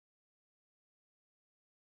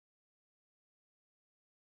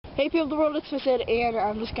Hey people of the world, it's Twisted, and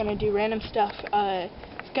I'm just gonna do random stuff.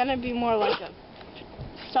 It's gonna be more like a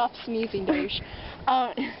stop sneezing, douche. No,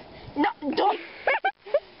 don't.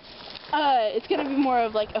 It's gonna be more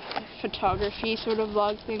of like a photography sort of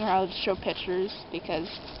vlog thing, where I'll just show pictures because,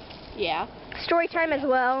 yeah. Story time as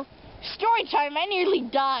well. Story time. I nearly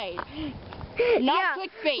died. Not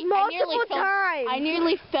clickbait. Multiple times. I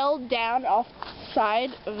nearly fell down off the side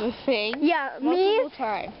of the thing. Yeah, multiple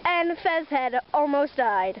times. And Fezhead almost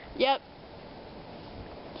died. Yep.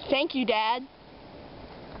 Thank you, Dad.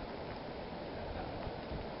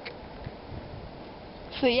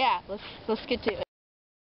 So yeah, let's get to it.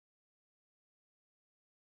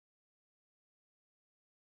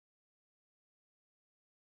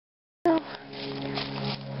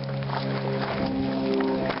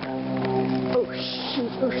 Oh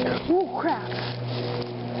shoot! Oh shoot! Oh crap!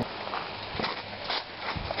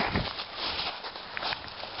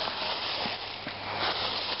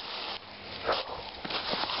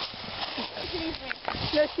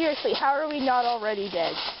 No, seriously, how are we not already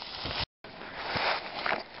dead?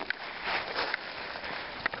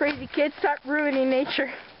 Crazy kids, stop ruining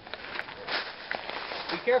nature.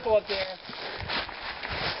 Be careful up there.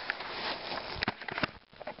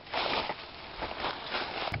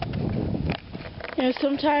 You know,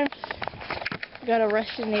 sometimes you gotta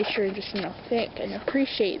rest in nature and just, think and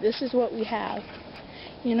appreciate this is what we have,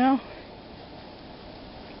 you know?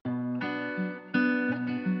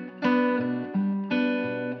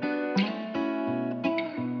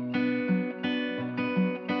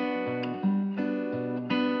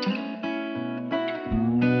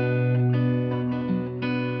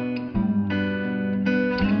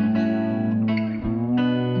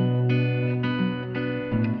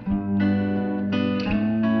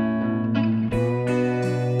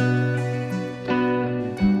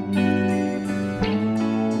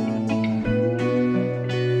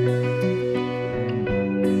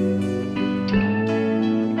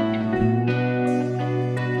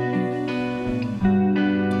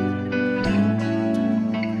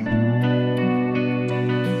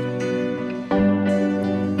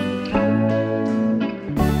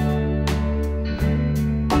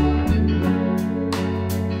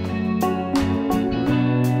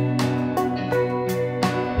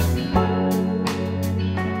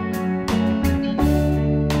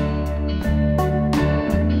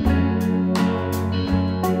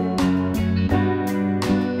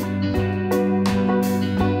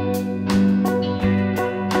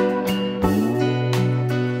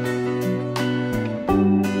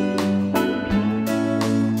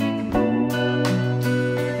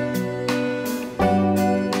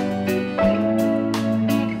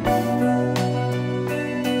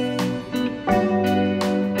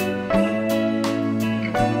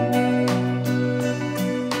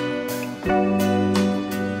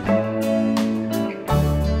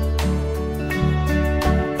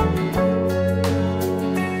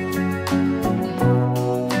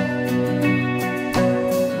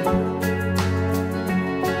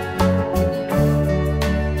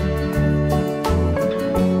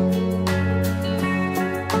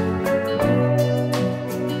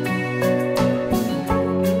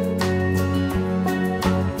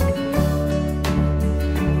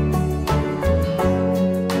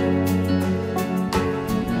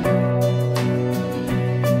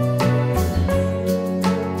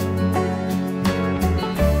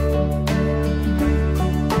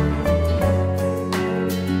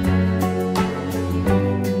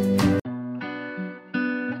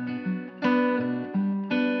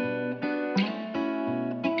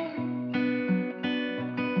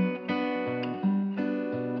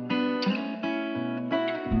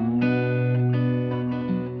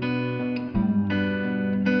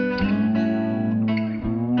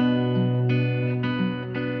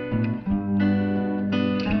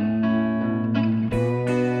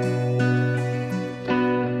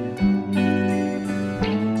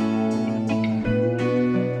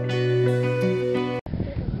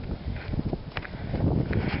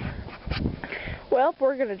 Well,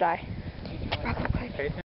 we're gonna die.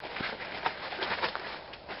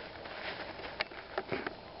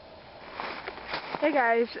 Hey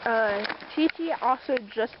guys, TT also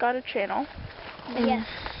just got a channel. Yes.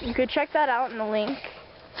 You could check that out in the link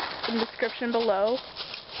in the description below,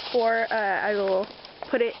 or I will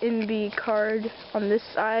put it in the card on this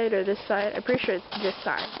side or this side. I'm pretty sure it's this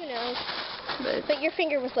side. Who knows? But your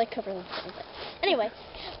finger was like covered in something. Anyway,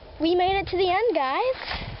 we made it to the end,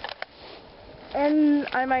 guys. And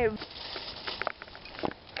I might